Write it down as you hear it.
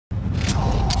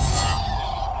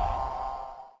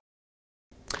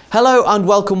Hello and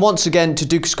welcome once again to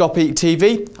Dukascopy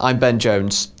TV. I'm Ben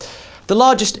Jones. The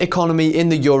largest economy in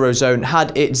the Eurozone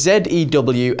had its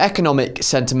ZEW Economic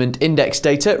Sentiment Index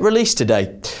data released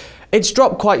today. It's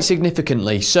dropped quite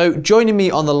significantly, so joining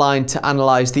me on the line to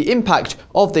analyse the impact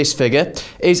of this figure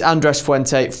is Andres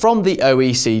Fuentes from the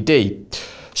OECD.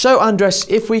 So Andres,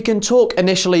 if we can talk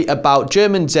initially about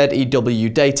German ZEW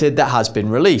data that has been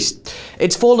released.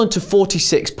 It's fallen to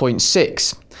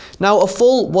 46.6. Now, a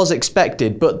fall was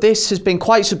expected, but this has been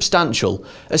quite substantial,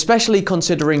 especially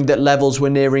considering that levels were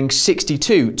nearing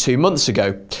 62 2 months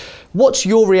ago. What's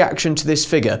your reaction to this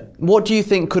figure? What do you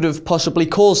think could have possibly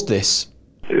caused this?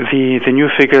 The new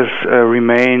figures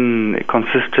remain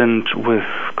consistent with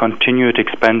continued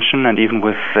expansion and even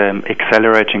with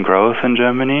accelerating growth in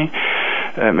Germany.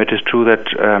 It is true that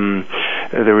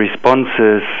the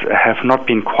responses have not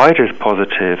been quite as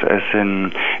positive as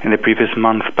in the previous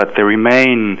months, but they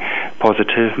remain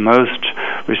positive. Most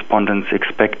respondents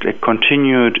expect a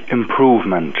continued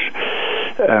improvement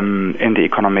in the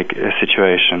economic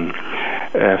situation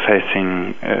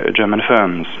facing German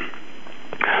firms.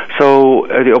 So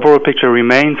the overall picture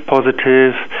remains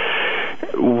positive.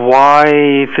 Why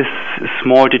this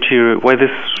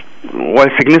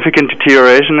significant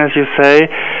deterioration, as you say?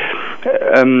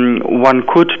 One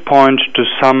could point to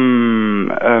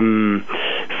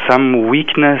some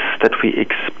weakness that we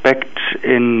expect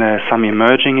in some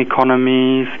emerging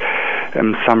economies,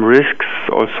 some risks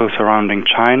also surrounding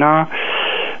China.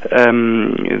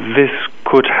 This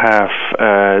could have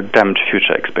damped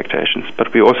future expectations.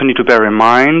 But we also need to bear in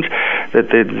mind that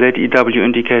the ZEW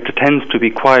indicator tends to be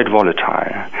quite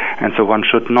volatile, and so one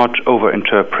should not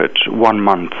overinterpret 1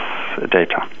 month's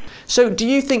data. So do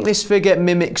you think this figure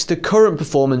mimics the current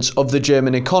performance of the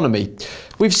German economy?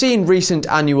 We've seen recent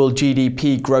annual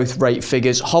GDP growth rate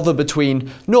figures hover between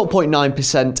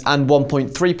 0.9% and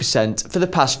 1.3% for the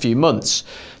past few months.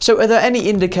 So are there any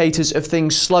indicators of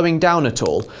things slowing down at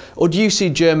all? Or do you see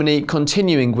Germany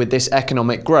continuing with this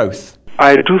economic growth?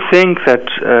 I do think that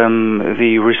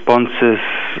the responses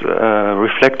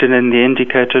reflected in the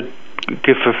indicator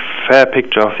give a fair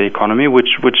picture of the economy,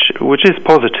 which is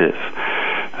positive.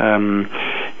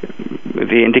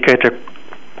 The indicator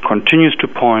continues to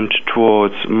point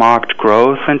towards marked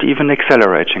growth and even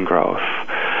accelerating growth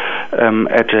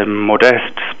at a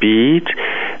modest speed,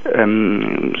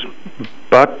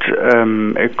 but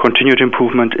a continued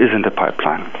improvement is in the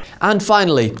pipeline. And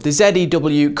finally, the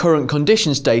ZEW current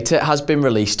conditions data has been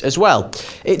released as well.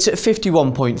 It's at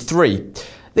 51.3.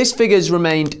 This figure's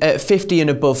remained at 50 and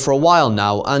above for a while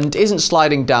now and isn't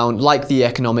sliding down like the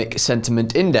Economic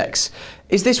Sentiment Index.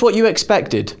 Is this what you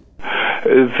expected?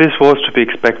 This was to be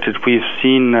expected. We've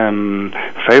seen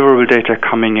favorable data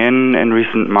coming in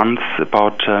recent months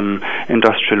about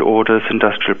industrial orders,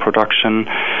 industrial production.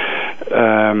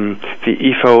 The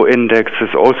IFO index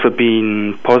has also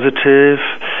been positive.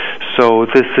 So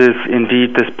this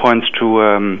points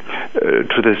to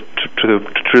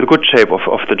the good shape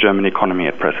of the German economy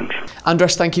at present.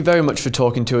 Andres, thank you very much for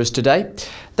talking to us today.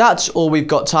 That's all we've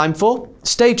got time for.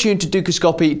 Stay tuned to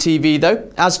Dukascopy TV though,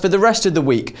 as for the rest of the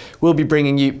week, we'll be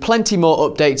bringing you plenty more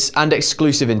updates and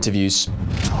exclusive interviews.